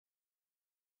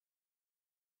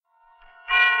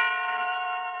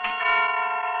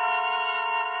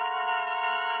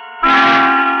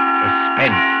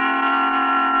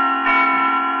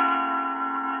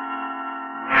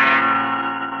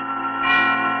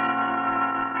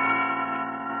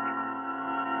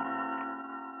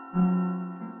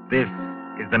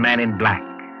the Man in Black,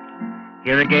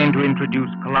 here again to introduce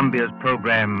Columbia's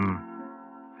program,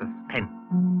 Suspense.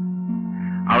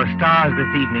 Our stars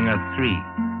this evening are three.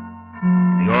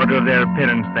 In the order of their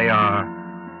appearance, they are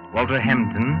Walter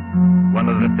Hampden, one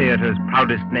of the theater's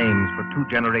proudest names for 2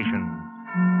 generations,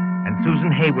 and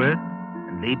Susan Hayward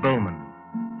and Lee Bowman,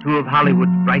 2 of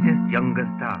Hollywood's brightest younger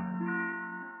stars.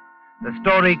 The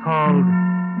story called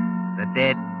The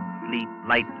Dead Sleep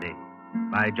Lightly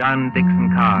by John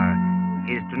Dixon Carr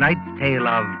is tonight's tale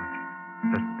of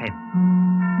suspense.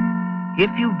 If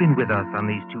you've been with us on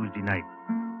these Tuesday nights,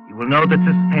 you will know that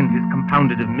suspense is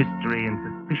compounded of mystery and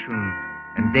suspicion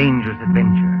and dangerous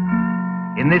adventure.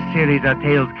 In this series are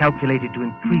tales calculated to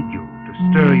intrigue you, to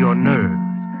stir your nerves,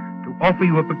 to offer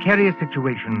you a precarious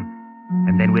situation,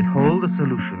 and then withhold the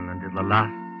solution until the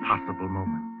last possible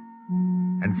moment.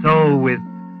 And so, with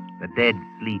The Dead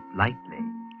Sleep Lightly,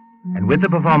 and with the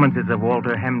performances of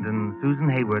Walter Hampden, Susan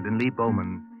Hayward, and Lee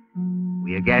Bowman,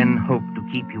 we again hope to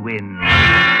keep you in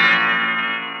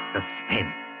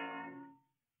suspense.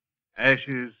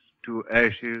 Ashes to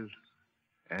ashes,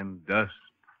 and dust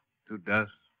to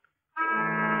dust.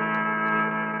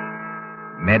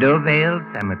 Meadowvale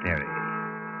Cemetery,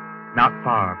 not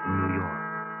far from New York.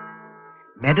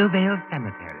 Meadowvale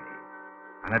Cemetery,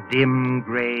 on a dim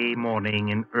gray morning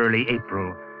in early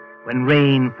April, when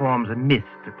rain forms a mist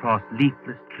across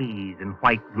leafless trees and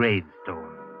white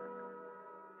gravestones.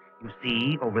 You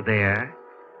see, over there,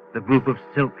 the group of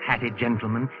silk-hatted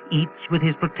gentlemen, each with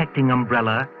his protecting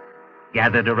umbrella,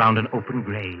 gathered around an open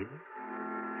grave.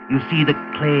 You see the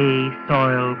clay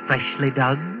soil freshly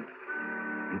dug.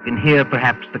 You can hear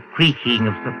perhaps the creaking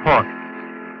of support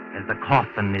as the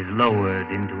coffin is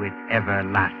lowered into its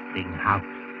everlasting house,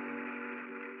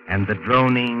 and the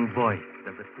droning voice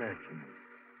of the clergyman.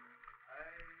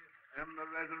 I am the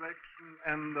resurrection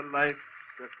and the life,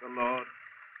 saith the Lord.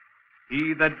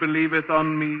 He that believeth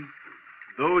on me,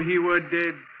 though he were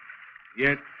dead,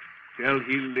 yet shall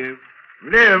he live.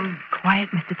 Live? Quiet,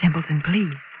 Mr. Templeton,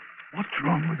 please. What's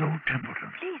wrong with old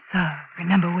Templeton? Please, sir,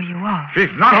 remember where you are.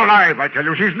 She's not alive, I tell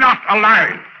you. She's not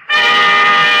alive.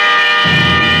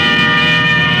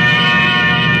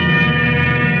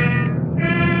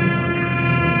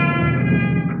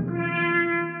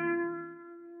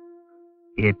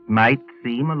 It might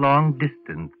seem a long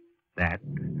distance, that,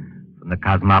 from the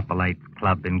Cosmopolites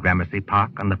Club in Gramercy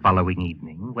Park on the following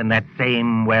evening, when that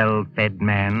same well-fed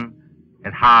man,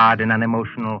 as hard and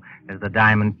unemotional as the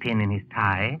diamond pin in his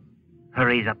tie,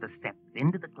 hurries up the steps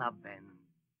into the club and...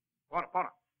 Porter.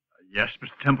 Yes,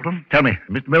 Mr. Templeton? Tell me,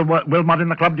 Mr. Wilmot in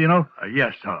the club, do you know?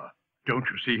 Yes, sir. Don't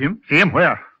you see him? See him?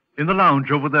 Where? In the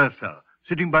lounge over there, sir.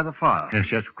 Sitting by the fire.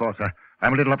 Yes, of course.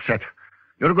 I'm a little upset.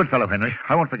 You're a good fellow, Henry.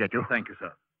 I won't forget you. Thank you,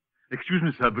 sir. Excuse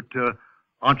me, sir, but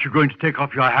aren't you going to take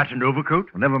off your hat and overcoat?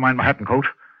 Well, never mind my hat and coat.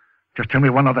 Just tell me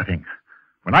one other thing.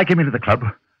 When I came into the club,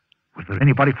 was there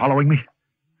anybody following me?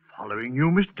 Following you,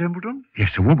 Mr. Templeton?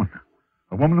 Yes, a woman.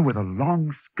 A woman with a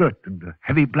long skirt and a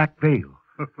heavy black veil.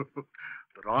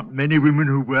 There aren't many women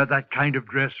who wear that kind of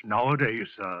dress nowadays,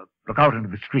 sir. Look out into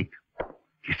the street. Do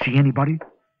you see anybody?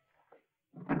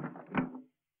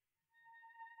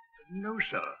 No,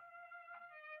 sir.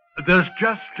 There's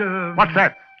just, What's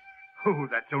that? Oh,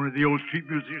 that's only the old street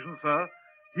musician, sir.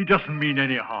 He doesn't mean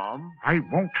any harm. I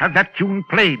won't have that tune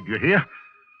played, you hear?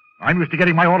 I'm used to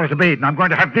getting my orders obeyed, and I'm going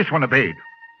to have this one obeyed.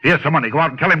 Here's some money. Go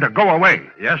out and tell him to go away.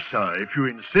 Yes, sir, if you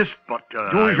insist, but,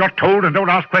 Do as you're told and don't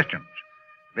ask questions.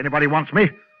 If anybody wants me,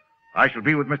 I shall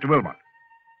be with Mr. Wilmot.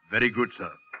 Very good,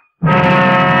 sir.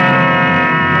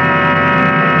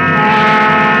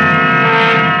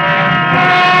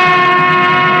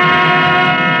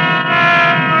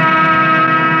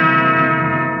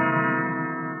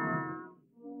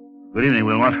 Good evening,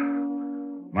 Wilmot.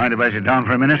 Mind if I sit down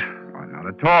for a minute? Oh, not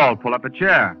at all. Pull up a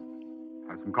chair.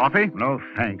 Have some coffee? No,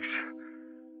 thanks.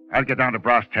 I'll get down to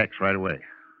brass tacks right away.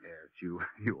 Yes,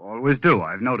 you always do.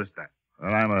 I've noticed that.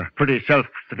 Well, I'm a pretty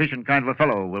self-sufficient kind of a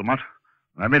fellow, Wilmot.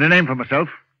 I made a name for myself,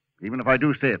 even if I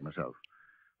do say it myself.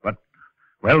 But,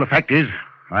 well, the fact is,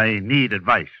 I need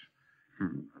advice. A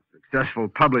successful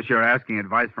publisher asking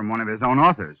advice from one of his own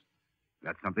authors.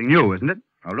 That's something new, isn't it?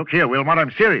 Now, look here, Wilmot, I'm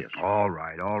serious. All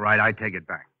right, I take it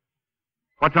back.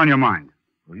 What's on your mind?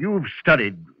 Well, you've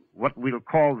studied what we'll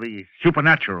call the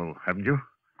supernatural, haven't you?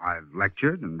 I've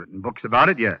lectured and written books about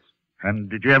it, yes. And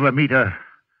did you ever meet a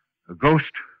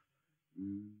ghost?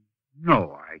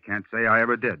 No, I can't say I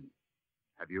ever did.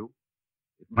 Have you?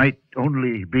 It might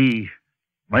only be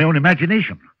my own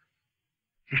imagination.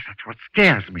 Yes, that's what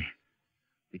scares me.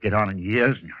 You get on in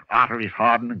years, and your arteries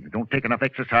harden, and you don't take enough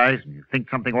exercise, and you think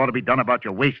something ought to be done about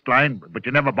your waistline, but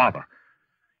you never bother.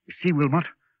 You see, Wilmot,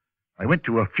 I went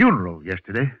to a funeral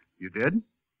yesterday. You did?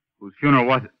 Whose funeral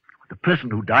was it? The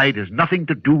person who died has nothing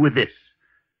to do with this.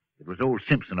 It was old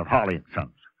Simpson of Harley and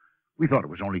Sons. We thought it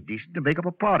was only decent to make up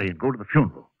a party and go to the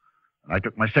funeral. And I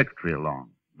took my secretary along,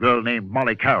 a girl named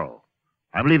Molly Carroll.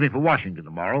 I'm leaving for Washington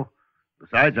tomorrow.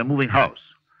 Besides, I'm moving house.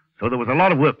 So there was a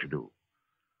lot of work to do.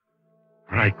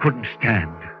 What I couldn't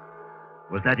stand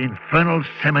was that infernal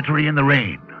cemetery in the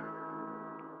rain.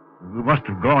 We must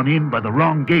have gone in by the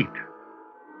wrong gate,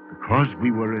 because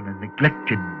we were in a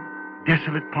neglected,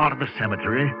 desolate part of the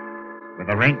cemetery where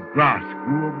the rank grass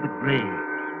grew over the graves.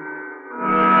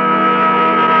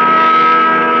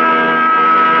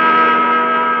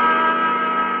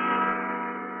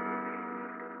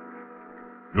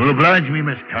 You'll oblige me,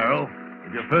 Miss Carroll,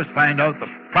 if you first find out the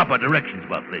proper directions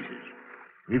about places.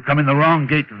 We've come in the wrong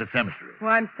gate to the cemetery. Oh,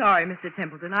 I'm sorry, Mr.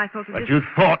 Templeton. I thought What you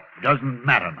thought doesn't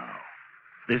matter now.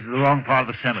 This is the wrong part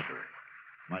of the cemetery.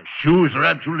 My shoes are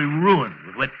absolutely ruined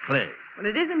with wet clay. Well,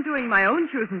 it isn't doing my own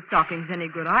shoes and stockings any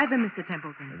good either, Mr.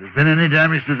 Templeton. If there's been any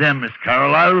damage to them, Miss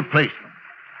Carroll, I'll replace them.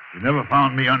 You never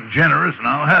found me ungenerous,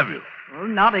 now have you? Well,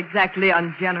 not exactly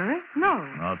ungenerous, no.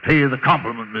 I'll pay you the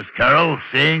compliment, Miss Carroll,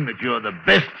 saying that you're the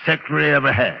best secretary I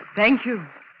ever had. Thank you.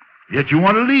 Yet you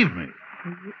want to leave me.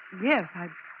 Yes,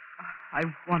 I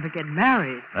want to get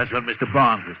married. That's what Mr.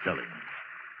 Barnes was telling me.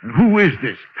 And who is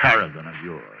this paragon of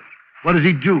yours? What does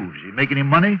he do? Does he make any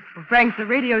money? Well, Frank's a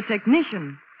radio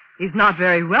technician. He's not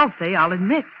very wealthy, I'll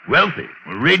admit. Wealthy?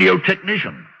 A radio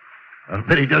technician. I'll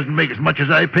bet he doesn't make as much as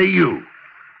I pay you.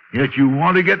 Yet you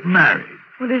want to get married.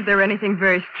 Well, is there anything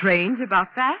very strange about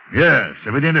that? Yes,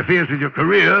 if it interferes with your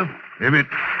career, if it...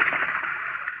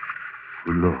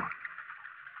 Good Lord.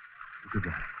 Look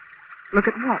at that. Look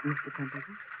at what, Mr.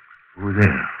 Templeton? Over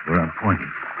there, where I'm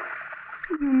pointing.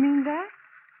 You mean that?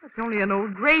 That's only an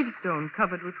old gravestone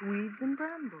covered with weeds and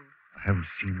brambles. I haven't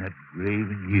seen that grave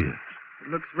in years. It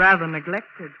looks rather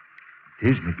neglected. It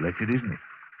is neglected, isn't it?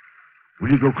 Will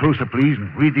you go closer, please,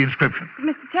 and read the inscription? But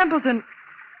Mr. Templeton,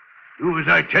 Do as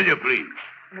I tell you, please.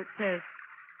 it says...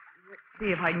 Let's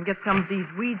see if I can get some of these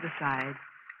weeds aside.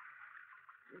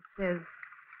 It says...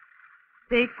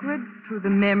 Sacred to the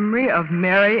memory of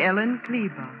Mary Ellen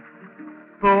Cleaver,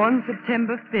 born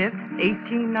September 5th,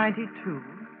 1892,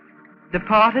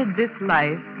 departed this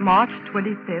life March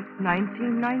 25th,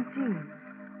 1919.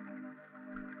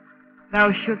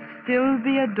 Thou shouldst still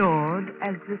be adored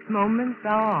as this moment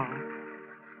thou art,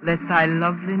 lest thy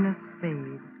loveliness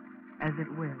fade as it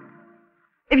will.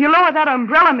 If you lower that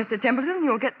umbrella, Mr. Templeton,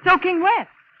 you'll get soaking wet.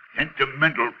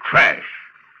 Sentimental trash.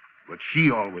 But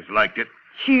she always liked it.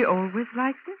 She always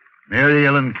liked it. Mary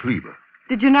Ellen Cleaver.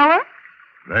 Did you know her?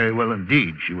 Very well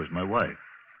indeed. She was my wife.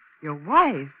 Your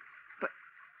wife? But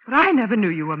I never knew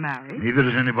you were married. Neither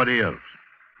does anybody else.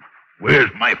 Where's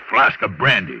my flask of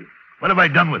brandy? What have I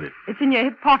done with it? It's in your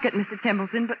hip pocket, Mr.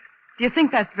 Templeton, but do you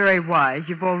think that's very wise?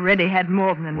 You've already had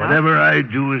more than enough. Whatever I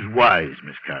do is wise,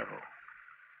 Miss Carroll.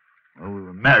 Well, we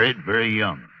were married very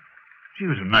young. She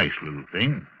was a nice little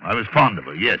thing. I was fond of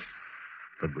her, yes.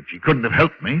 But she couldn't have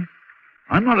helped me.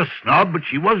 I'm not a snob, but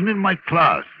she wasn't in my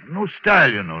class. No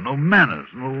style, you know, no manners,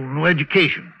 no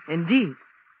education. Indeed.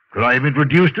 Could I have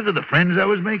introduced her to the friends I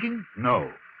was making? No.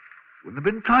 Wouldn't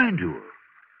have been kind to her.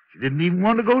 She didn't even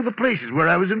want to go to the places where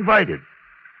I was invited.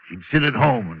 She'd sit at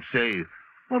home and say,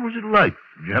 "What was it like?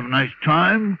 Did you have a nice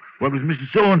time? What was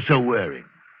Mrs. So-and-so wearing?"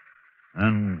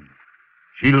 And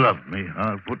she loved me.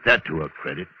 I'll put that to her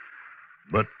credit.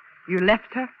 But... You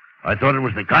left her? I thought it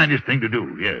was the kindest thing to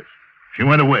do, yes. She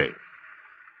went away.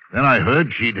 Then I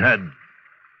heard she'd had...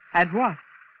 Had what?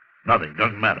 Nothing,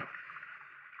 doesn't matter.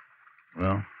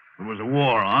 Well, there was a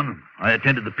war on. I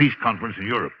attended the peace conference in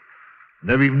Europe.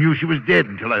 Never even knew she was dead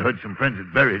until I heard some friends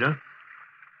had buried her.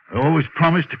 I always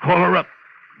promised to call her up.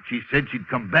 She said she'd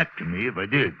come back to me if I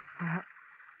did.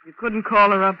 You couldn't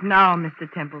call her up now,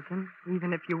 Mr. Templeton,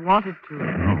 even if you wanted to.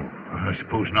 No, I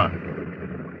suppose not.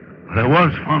 But I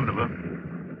was fond of her.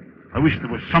 I wish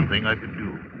there was something I could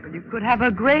do. Well, you could have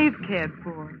her grave cared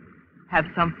for. Have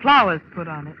some flowers put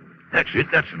on it. That's it.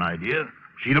 That's an idea.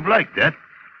 She'd have liked that.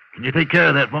 Can you take care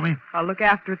of that for me? I'll look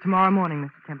after it tomorrow morning,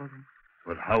 Mr. Templeton.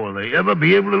 But how will they ever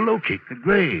be able to locate the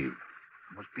grave?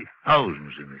 There must be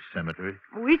thousands in this cemetery.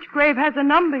 Well, each grave has a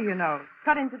number, you know,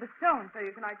 cut into the stone so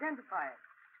you can identify it.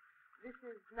 This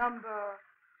is number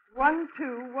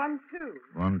 1212.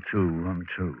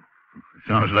 1212. It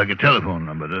sounds like a telephone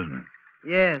number, doesn't it?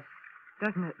 Yes,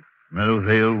 doesn't it?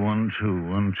 Meadowvale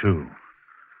 1212.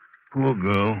 Poor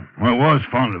girl. I was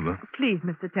fond of her. Please,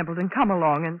 Mr. Templeton, come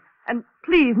along and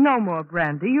please, no more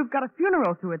brandy. You've got a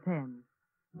funeral to attend.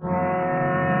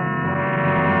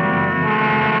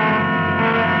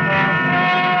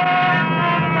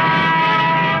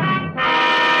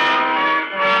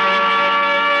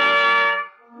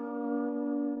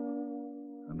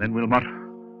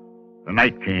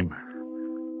 night came.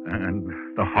 And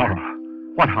the horror.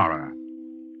 What horror?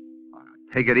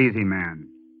 Take it easy, man.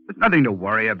 There's nothing to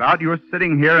worry about. You're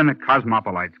sitting here in the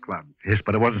Cosmopolites Club. Yes,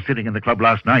 but I wasn't sitting in the club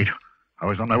last night. I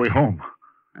was on my way home.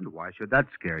 And why should that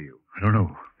scare you? I don't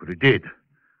know, but it did.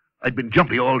 I'd been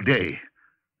jumpy all day.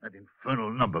 That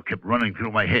infernal number kept running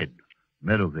through my head.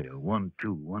 Meadowvale,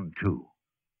 1212.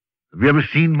 Have you ever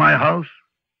seen my house?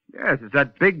 Yes, it's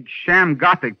that big sham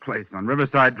Gothic place on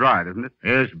Riverside Drive, isn't it?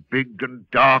 Yes, big and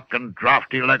dark and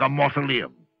drafty like a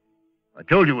mausoleum. I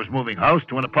told you it was moving house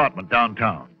to an apartment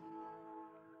downtown.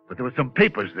 But there were some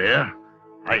papers there.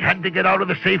 I had to get out of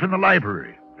the safe in the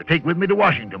library to take with me to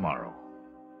Washington tomorrow.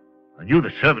 I knew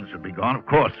the servants would be gone, of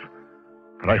course.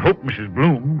 But I hoped Mrs.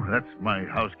 Bloom, that's my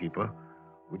housekeeper,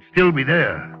 would still be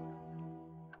there.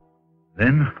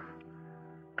 Then,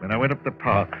 when I went up the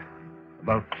park,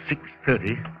 about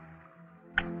 6:30...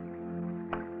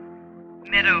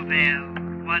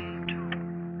 Meadowvale,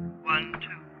 1212.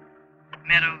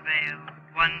 Meadowvale,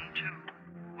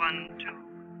 1212.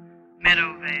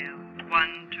 Meadowvale,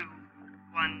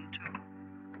 1212.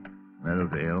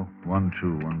 Meadowvale,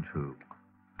 1212.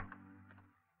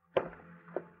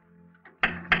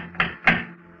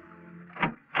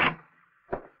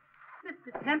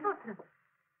 Mr. Templeton,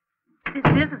 this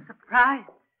is a surprise.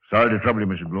 Sorry to trouble you,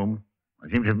 Mrs. Bloom. I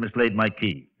seem to have mislaid my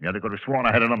key. The other could have sworn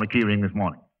I had it on the key ring this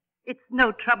morning. It's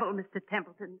no trouble, Mr.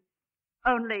 Templeton.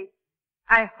 Only,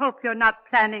 I hope you're not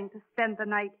planning to spend the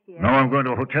night here. No, I'm going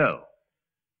to a hotel.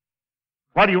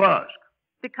 Why do you ask?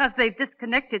 Because they've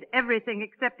disconnected everything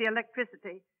except the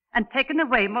electricity and taken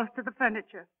away most of the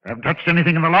furniture. I haven't touched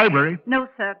anything in the library. No,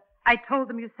 sir. I told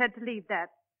them you said to leave that.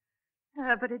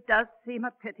 But it does seem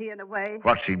a pity in a way.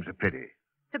 What seems a pity?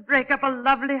 To break up a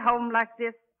lovely home like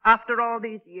this after all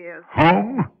these years.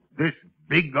 Home? This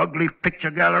big, ugly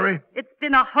picture gallery? It's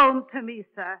been a home to me,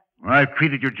 sir. I've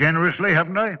treated you generously,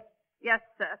 haven't I? Yes,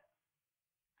 sir.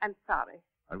 I'm sorry.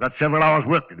 I've got several hours'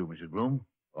 work to do, Mrs. Bloom.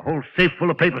 A whole safe full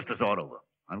of papers to sort over.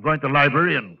 I'm going to the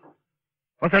library and...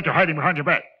 What's that you're hiding behind your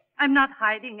back? I'm not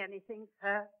hiding anything,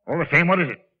 sir. All the same, what is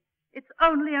it? It's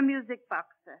only a music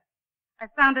box, sir. I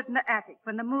found it in the attic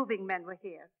when the moving men were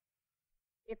here.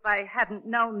 If I hadn't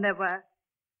known there were,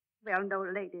 well, no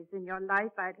ladies in your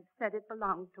life, I'd have said it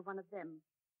belonged to one of them.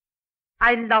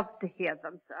 I love to hear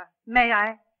them, sir. May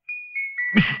I?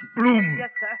 Mrs. Bloom!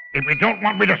 Yes, sir. If you don't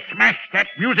want me to smash that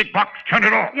music box, turn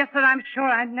it off. Yes, sir, I'm sure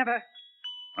I never...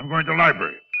 I'm going to the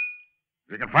library.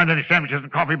 If you can find any sandwiches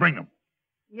and coffee, bring them.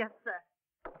 Yes, sir.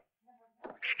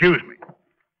 Excuse me.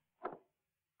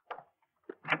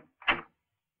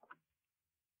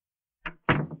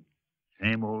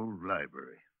 Same old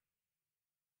library.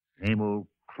 Same old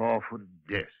clawfoot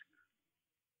desk.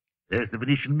 There's the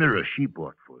Venetian mirror she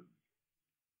bought for him.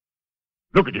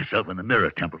 Look at yourself in the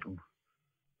mirror, Templeton.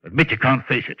 Admit you can't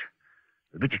face it.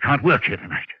 Admit you can't work here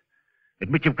tonight.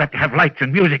 Admit you've got to have lights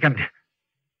and music and...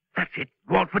 That's it.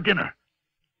 Go out for dinner.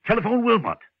 Telephone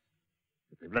Wilmot.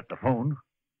 If they've left the phone...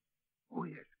 Oh,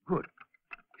 yes. Good.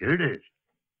 Here it is.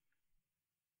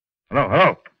 Hello,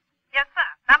 hello. Yes, sir.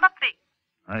 Number, please.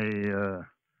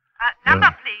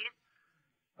 Number, please.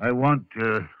 I want,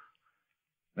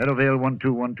 Meadowvale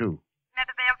 1212.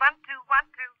 Meadowvale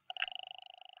 1212.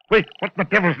 Wait, what the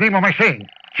devil's name am I saying?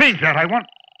 Change that, I want...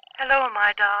 Hello,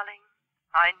 my darling.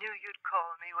 I knew you'd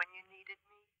call me when you needed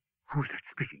me. Who's that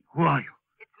speaking? Who are you?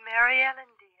 It's Mary Ellen,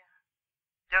 dear.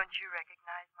 Don't you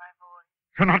recognize my voice?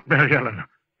 You're not Mary Ellen.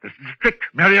 This is strict.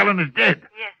 Mary Ellen is dead.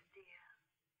 Yes, dear.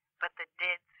 But the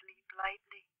dead sleep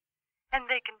lightly, and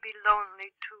they can be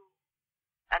lonely, too.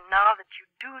 And now that you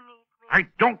do need me... I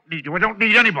don't need you. I don't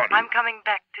need anybody. I'm coming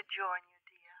back to join you,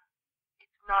 dear.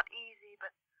 It's not easy,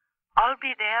 but I'll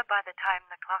be there by the time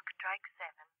the clock strikes 7.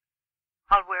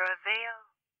 I'll wear a veil,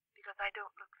 because I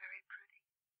don't look very pretty.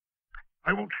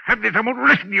 I won't have this. I won't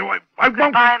listen to you. I won't...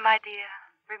 Goodbye, my dear.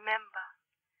 Remember,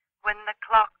 when the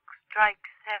clock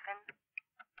strikes 7...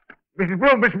 Mrs.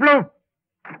 Bloom, Mrs. Bloom!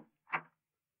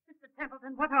 Mr.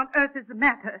 Templeton, what on earth is the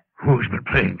matter? Who's been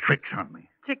playing tricks on me?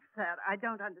 Tricks, sir, I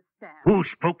don't understand. Who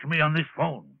spoke to me on this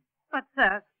phone? But,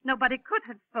 sir, nobody could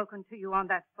have spoken to you on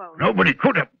that phone. Nobody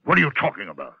could have. What are you talking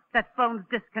about? That phone's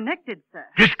disconnected, sir.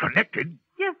 Disconnected?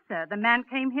 Yes, sir. The man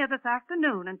came here this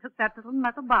afternoon and took that little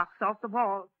metal box off the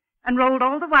wall and rolled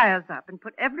all the wires up and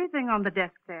put everything on the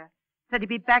desk there. Said he'd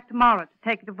be back tomorrow to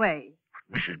take it away.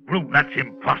 Mrs. Bloom, that's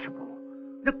impossible.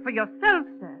 Look for yourself,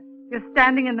 sir. You're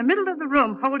standing in the middle of the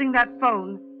room holding that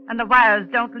phone, and the wires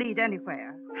don't lead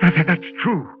anywhere. That's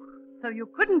true. So you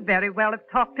couldn't very well have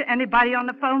talked to anybody on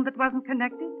the phone that wasn't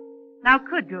connected? Now,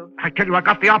 could you? I tell you, I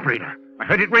got the operator. I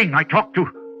heard it ring. I talked to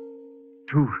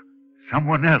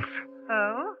someone else.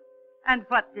 Oh? And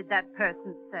what did that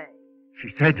person say? She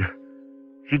said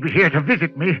she'd be here to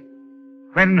visit me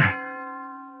when...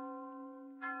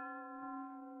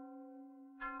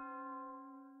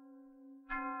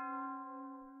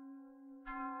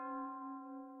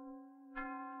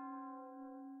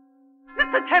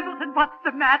 Mr. Templeton, what's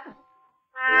the matter?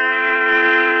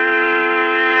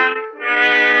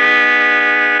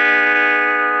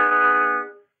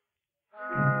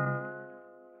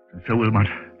 And so, Wilmot,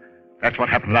 that's what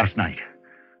happened last night.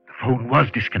 The phone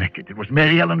was disconnected. It was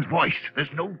Mary Ellen's voice.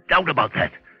 There's no doubt about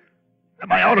that.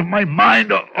 Am I out of my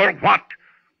mind or what?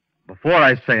 Before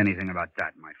I say anything about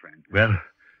that, my friend. Well?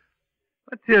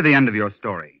 Let's hear the end of your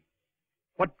story.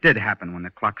 What did happen when the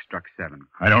clock struck 7?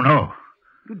 I don't know.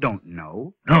 You don't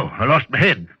know? No, I lost my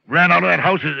head. Ran out of that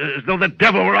house as though the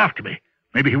devil were after me.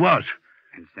 Maybe he was.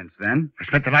 And since then? I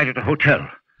spent the night at a hotel.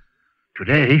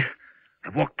 Today,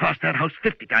 I've walked past that house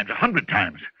 50 times, 100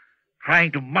 times,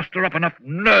 trying to muster up enough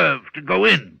nerve to go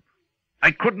in.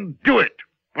 I couldn't do it,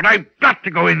 but I've got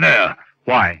to go in there.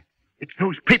 Why? It's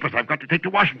those papers I've got to take to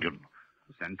Washington.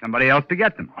 Send somebody else to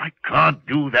get them. I can't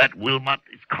do that, Wilmot.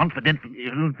 It's confidential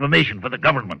information for the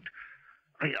government.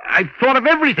 I've thought of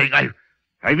everything.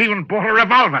 I've even bought a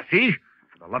revolver, see?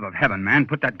 For the love of heaven, man,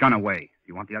 put that gun away.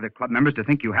 You want the other club members to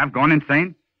think you have gone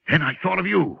insane? Then I thought of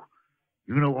you.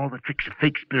 You know all the tricks of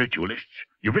fake spiritualists.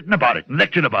 You've written about it and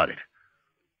lectured about it.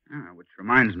 Which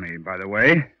reminds me, by the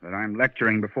way, that I'm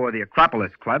lecturing before the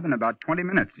Acropolis Club in about 20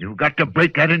 minutes. You've got to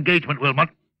break that engagement, Wilmot.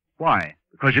 Why?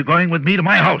 Because you're going with me to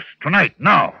my house tonight,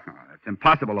 now. Oh, that's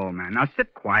impossible, old man. Now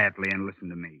sit quietly and listen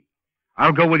to me.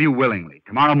 I'll go with you willingly,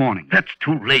 tomorrow morning. That's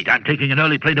too late. I'm taking an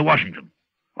early plane to Washington.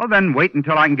 Well, then wait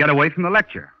until I can get away from the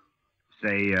lecture.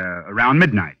 Say, around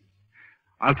midnight.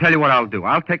 I'll tell you what I'll do.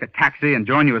 I'll take a taxi and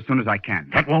join you as soon as I can.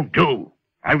 That won't do.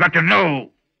 I've got to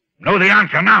know the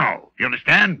answer now. You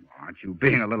understand? Aren't you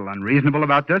being a little unreasonable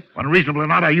about this? Unreasonable or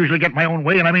not, I usually get my own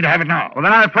way, and I mean to have it now. Well,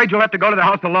 then I'm afraid you'll have to go to the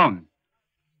house alone.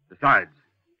 Besides...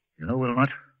 You know, Wilmot,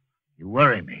 you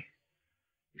worry me.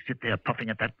 You sit there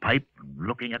puffing at that pipe and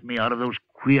looking at me out of those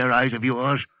queer eyes of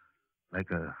yours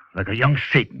like a young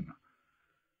Satan.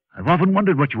 I've often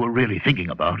wondered what you were really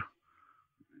thinking about.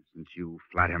 Since you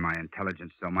flatter my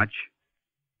intelligence so much,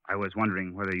 I was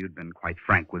wondering whether you'd been quite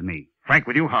frank with me. Frank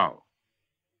with you how?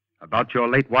 About your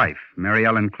late wife, Mary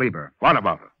Ellen Kleber. What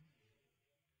about her?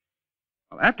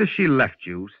 Well, after she left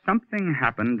you, something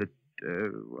happened that,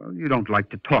 you don't like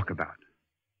to talk about.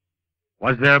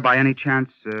 Was there, by any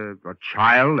chance, a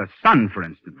child, a son, for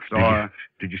instance, or...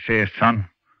 Did you say a son?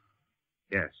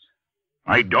 Yes.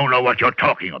 I don't know what you're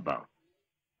talking about.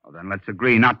 Well, then let's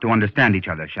agree not to understand each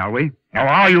other, shall we? Now,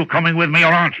 are you coming with me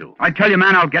or aren't you? I tell you,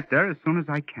 man, I'll get there as soon as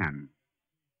I can.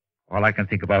 All I can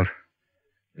think about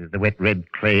is the wet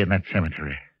red clay in that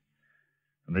cemetery,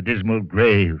 and the dismal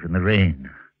grave in the rain,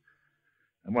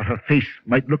 and what her face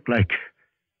might look like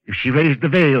if she raised the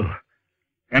veil,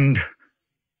 and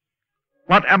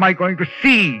what am I going to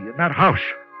see in that house?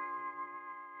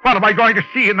 What am I going to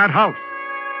see in that house?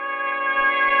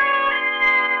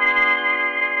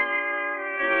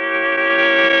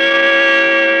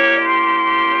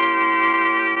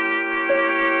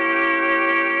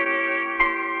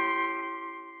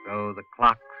 So the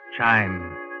clocks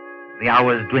chime, the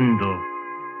hours dwindle,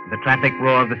 and the traffic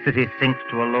roar of the city sinks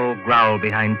to a low growl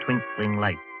behind twinkling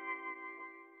lights.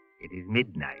 It is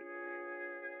midnight,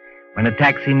 when a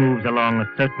taxi moves along a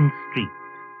certain street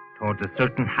towards a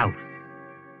certain house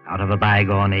out of a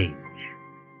bygone age.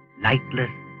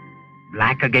 Lightless,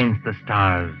 black against the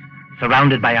stars,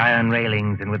 surrounded by iron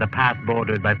railings and with a path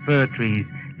bordered by fir trees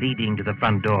leading to the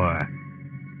front door.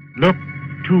 Look,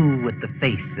 too, at the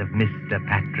face of Mr.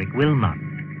 Patrick Wilmot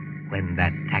when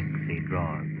that taxi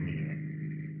draws near.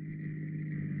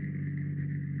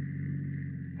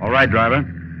 All right, driver.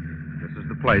 This is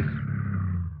the place.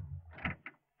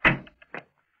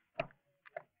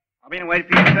 I'll be in wait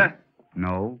for you, sir.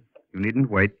 No, you needn't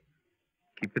wait.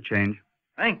 Keep the change.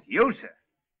 Thank you, sir.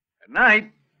 Good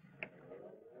night.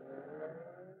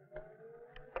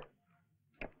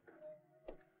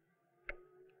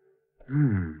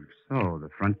 So the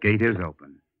front gate is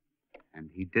open. And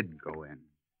he did go in.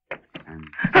 And...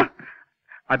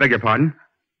 I beg your pardon.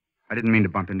 I didn't mean to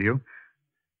bump into you.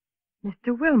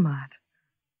 Mr. Wilmot.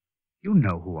 You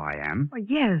know who I am. Oh,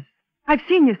 yes. I've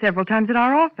seen you several times at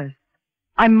our office.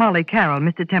 I'm Molly Carroll,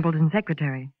 Mr. Templeton's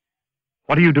secretary.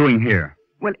 What are you doing here?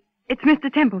 Well, it's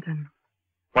Mr. Templeton.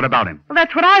 What about him? Well,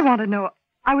 that's what I want to know.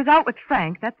 I was out with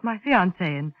Frank, that's my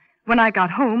fiancé, and when I got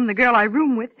home, the girl I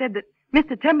room with said that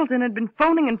Mr. Templeton had been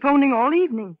phoning and phoning all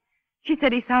evening. She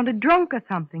said he sounded drunk or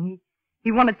something.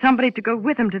 He wanted somebody to go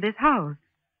with him to this house.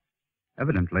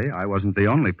 Evidently, I wasn't the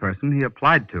only person he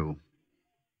applied to.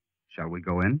 Shall we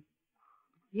go in?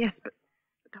 Yes, but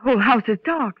the whole house is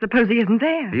dark. Suppose he isn't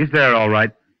there. He's there, all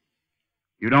right.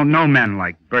 You don't know men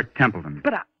like Bert Templeton.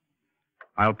 But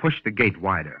I'll push the gate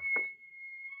wider.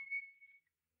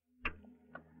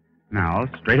 Now,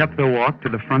 straight up the walk to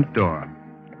the front door.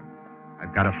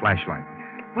 I've got a flashlight.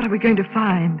 what are we going to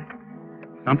find?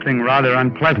 Something rather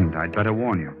unpleasant, I'd better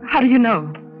warn you. How do you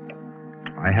know?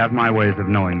 I have my ways of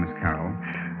knowing, Miss Carroll.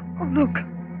 Oh, look.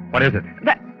 What is it?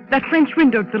 That French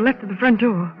window to the left of the front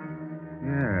door.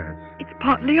 Yes. It's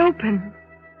partly open.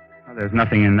 Well, there's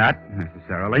nothing in that,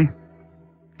 necessarily.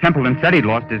 Templeton said he'd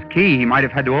lost his key. He might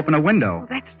have had to open a window. Oh,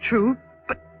 that's true,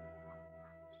 but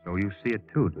So you see it,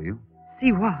 too, do you?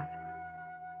 see what?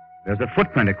 There's a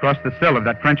footprint across the sill of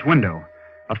that French window.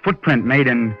 A footprint made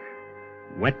in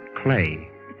wet clay.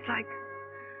 It's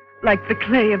like the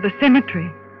clay of the cemetery.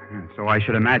 So I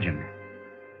should imagine.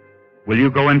 Will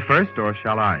you go in first, or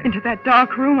shall I? Into that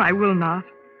dark room, I will not.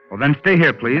 Well, then stay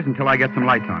here, please, until I get some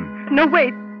lights on. No,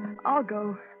 wait. I'll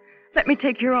go. Let me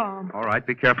take your arm. All right,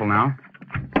 be careful now.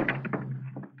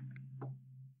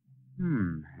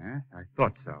 Yes, I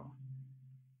thought so.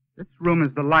 This room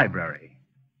is the library.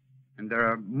 And there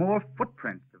are more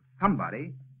footprints of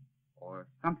somebody or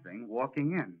something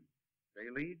walking in. They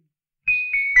lead.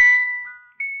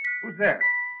 Who's there?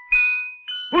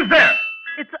 Who's there?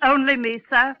 It's only me,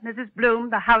 sir, Mrs. Bloom,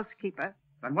 the housekeeper.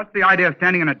 Then what's the idea of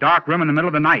standing in a dark room in the middle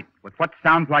of the night with what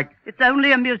sounds like... It's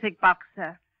only a music box,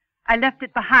 sir. I left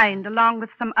it behind along with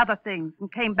some other things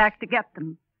and came back to get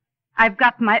them. I've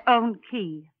got my own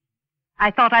key. I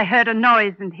thought I heard a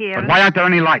noise in here. But why aren't there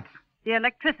any lights? The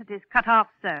electricity's cut off,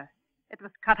 sir. It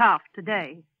was cut off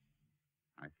today.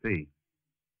 I see.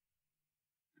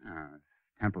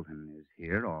 Templeton is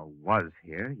here, or was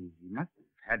here. He must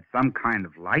have had some kind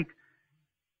of light.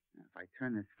 If I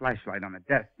turn this flashlight on the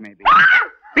desk, maybe...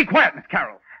 Be quiet, Miss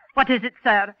Carroll. What is it,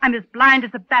 sir? I'm as blind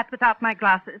as a bat without my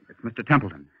glasses. It's Mr.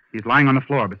 Templeton. He's lying on the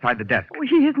floor beside the desk. Oh,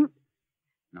 he isn't.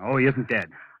 No, he isn't dead.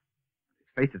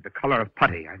 His face is the color of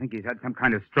putty. I think he's had some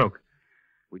kind of stroke.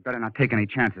 We'd better not take any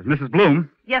chances. Mrs. Bloom,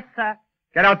 Yes, sir.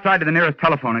 get outside to the nearest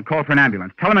telephone and call for an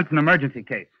ambulance. Tell him it's an emergency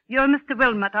case. You're Mr.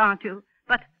 Wilmot, aren't you?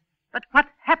 But what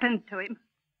happened to him?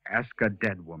 Ask a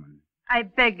dead woman. I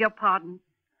beg your pardon.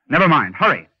 Never mind.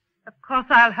 Hurry. Of course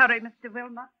I'll hurry, Mr.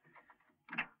 Wilmot.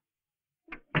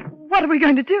 What are we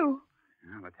going to do?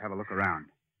 Now, let's have a look around.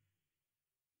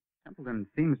 Templeton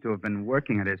seems to have been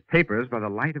working at his papers by the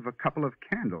light of a couple of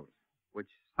candles, which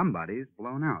somebody's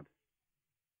blown out.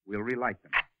 We'll relight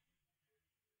them.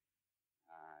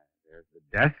 There's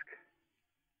the desk.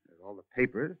 There's all the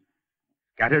papers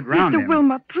scattered round Mr. him.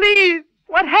 Wilmot, please.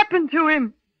 What happened to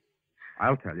him?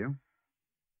 I'll tell you.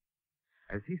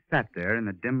 As he sat there in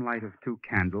the dim light of two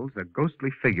candles, a ghostly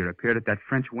figure appeared at that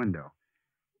French window.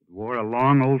 It wore a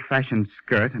long, old-fashioned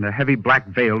skirt and a heavy black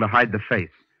veil to hide the face.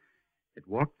 It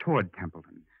walked toward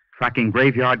Templeton, tracking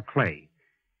graveyard clay.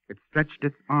 It stretched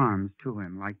its arms to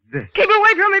him like this. Keep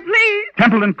away from me, please.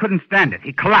 Templeton couldn't stand it.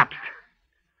 He collapsed.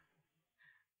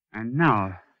 And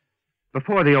now,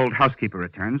 before the old housekeeper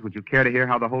returns, would you care to hear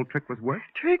how the whole trick was worked?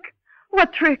 Trick?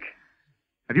 What trick?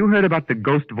 Have you heard about the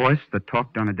ghost voice that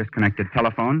talked on a disconnected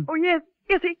telephone? Oh, yes.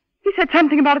 Yes, he said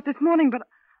something about it this morning, but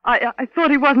I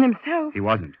thought he wasn't himself. He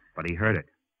wasn't, but he heard it.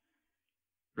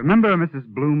 Remember Mrs.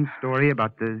 Bloom's story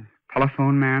about the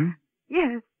telephone man?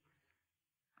 Yes.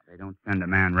 They don't send a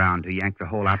man round to yank the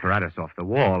whole apparatus off the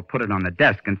wall, put it on the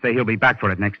desk, and say he'll be back for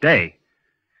it next day.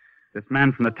 This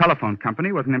man from the telephone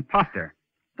company was an imposter.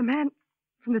 The man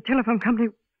from the telephone company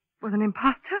was an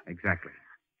imposter? Exactly.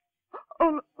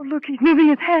 Oh, look, he's moving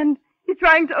his hand. He's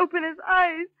trying to open his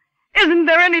eyes. Isn't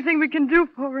there anything we can do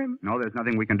for him? No, there's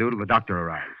nothing we can do till the doctor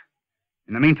arrives.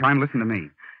 In the meantime, listen to me.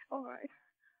 All right.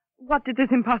 What did this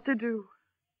imposter do?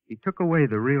 He took away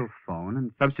the real phone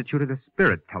and substituted a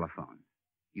spirit telephone.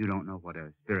 You don't know what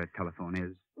a spirit telephone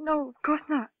is. No, of course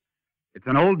not. It's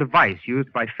an old device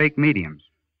used by fake mediums.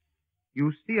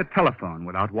 You see a telephone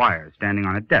without wires standing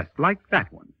on a desk, like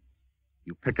that one.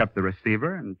 You pick up the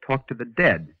receiver and talk to the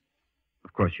dead.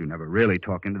 Of course, you never really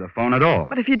talk into the phone at all.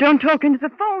 But if you don't talk into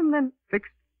the phone, then...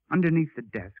 Fixed underneath the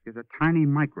desk is a tiny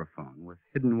microphone with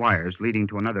hidden wires leading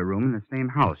to another room in the same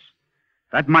house.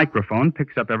 That microphone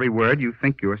picks up every word you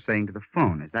think you're saying to the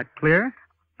phone. Is that clear?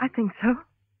 I think so.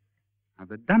 Now,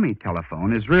 the dummy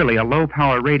telephone is really a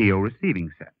low-power radio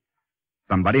receiving set.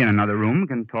 Somebody in another room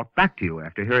can talk back to you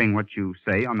after hearing what you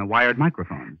say on the wired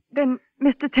microphone. Then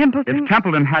Mr. Templeton... If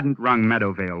Templeton hadn't rung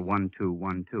Meadowvale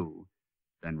 1212,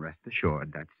 then rest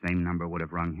assured that same number would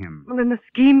have rung him. Well, then the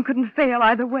scheme couldn't fail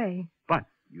either way. But,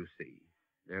 you see,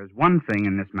 There's one thing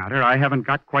in this matter I haven't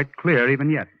got quite clear even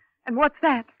yet. And what's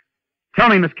that? Tell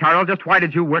me, Miss Carroll, just why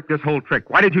did you work this whole trick?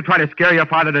 Why did you try to scare your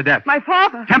father to death? My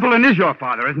father? Templeton is your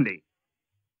father, isn't he?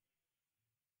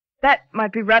 That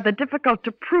might be rather difficult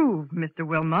to prove, Mr.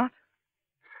 Wilmot.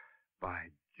 By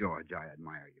George, I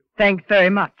admire you. Thanks very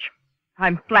much.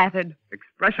 I'm flattered.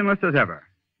 Expressionless as ever.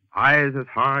 Eyes as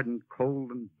hard and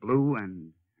cold and blue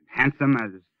and handsome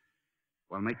as...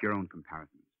 Well, make your own comparisons.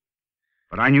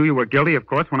 But I knew you were guilty, of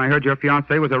course, when I heard your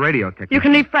fiancé was a radio technician. You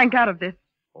can leave Frank out of this.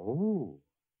 Oh,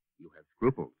 you have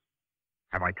scruples.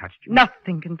 Have I touched you?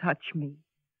 Nothing can touch me.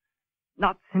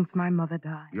 Not since my mother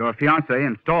died. Your fiancé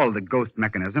installed the ghost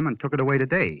mechanism and took it away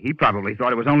today. He probably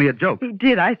thought it was only a joke. He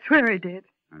did. I swear he did.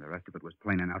 And the rest of it was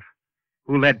plain enough.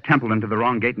 Who led Templeton to the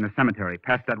wrong gate in the cemetery,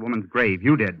 past that woman's grave?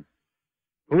 You did.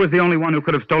 Who was the only one who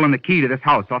could have stolen the key to this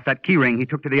house off that key ring he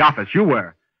took to the office? You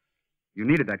were. You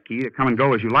needed that key to come and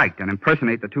go as you liked and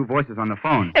impersonate the two voices on the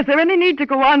phone. Is there any need to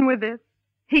go on with this?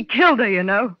 He killed her, you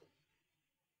know.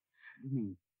 You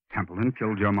mean Templeton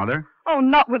killed your mother? Oh,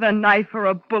 not with a knife or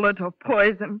a bullet or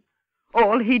poison.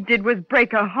 All he did was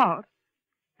break her heart.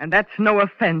 And that's no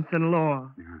offense in law.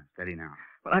 Steady now.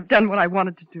 Well, I've done what I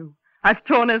wanted to do. I've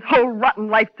torn his whole rotten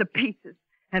life to pieces.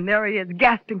 And there he is,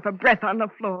 gasping for breath on the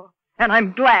floor. And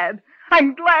I'm glad.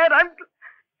 Oh,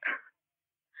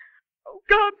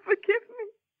 God, forgive me.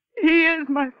 He is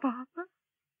my father.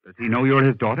 Does he know you're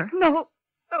his daughter? No,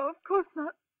 of course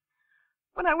not.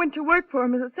 When I went to work for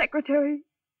him as a secretary,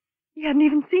 he hadn't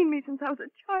even seen me since I was a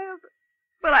child.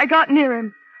 But I got near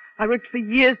him. I worked for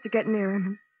years to get near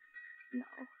him. No,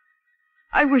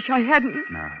 I wish I hadn't.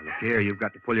 Now, look here, you've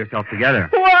got to pull yourself together.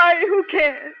 Why? Who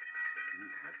cares?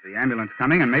 That's the ambulance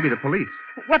coming and maybe the police.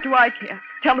 What do I care?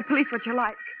 Tell the police what you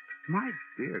like. My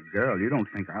dear girl, you don't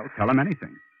think I'll tell them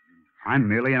anything. I'm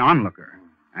merely an onlooker,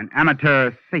 an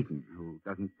amateur Satan who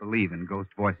doesn't believe in ghost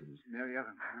voices. Mary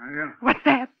Ellen. What's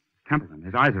that? Templeton,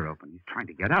 his eyes are open. He's trying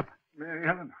to get up. Mary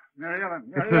Ellen.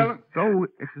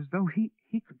 It's as though he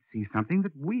could see something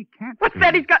that we can't What's see.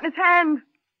 that he's got in his hand?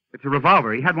 It's a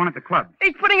revolver. He had one at the club.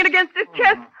 He's putting it against his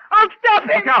chest. I'll stop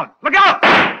him. Look out! Look out!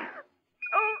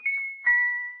 Oh,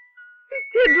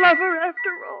 he did love her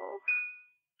after all.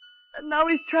 And now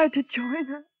he's tried to join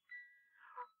her.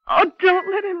 Oh,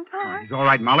 don't let him die. He's all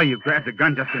right, Molly. You grabbed the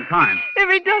gun just in time. If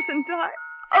he doesn't die,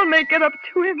 I'll make it up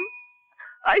to him.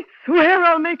 I swear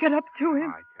I'll make it up to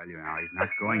him. I tell you now, he's not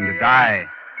going to die.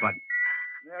 But...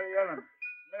 Mary Ellen.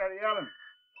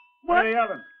 What? Mary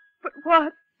Ellen. But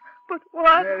what? But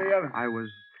what? Mary Ellen. I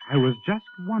was just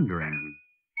wondering.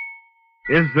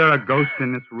 Is there a ghost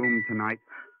in this room tonight?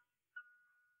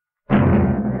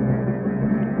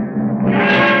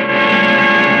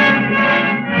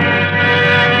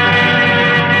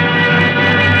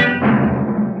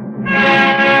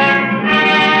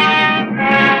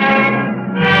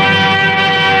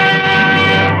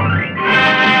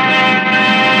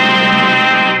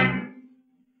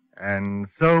 And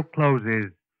so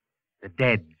closes The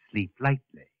Dead Sleep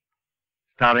Lightly,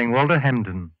 starring Walter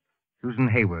Hampden, Susan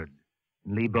Hayward,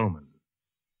 and Lee Bowman.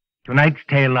 Tonight's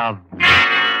tale of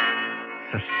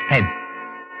suspense.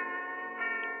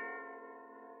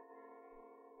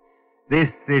 This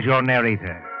is your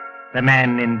narrator, the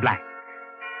man in black,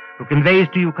 who conveys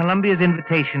to you Columbia's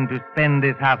invitation to spend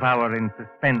this half hour in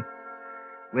suspense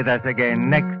with us again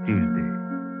next Tuesday.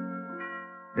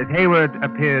 Miss Hayward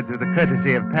appeared through the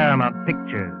courtesy of Paramount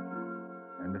Pictures,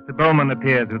 and Mr. Bowman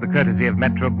appeared through the courtesy of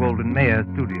Metro-Goldwyn-Mayer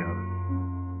Studios.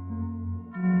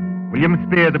 William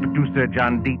Spear, the producer,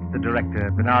 John Dietz, the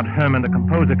director, Bernard Herrmann, the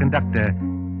composer-conductor,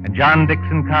 and John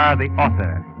Dixon Carr, the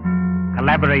author,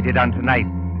 collaborated on tonight's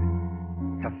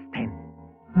Suspense.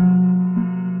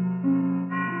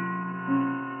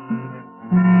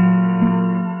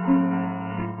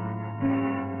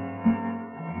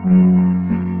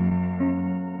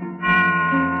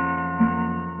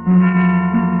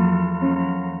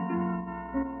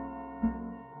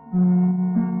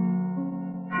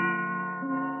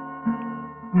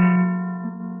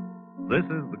 This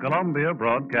is the Columbia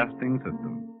Broadcasting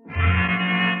System.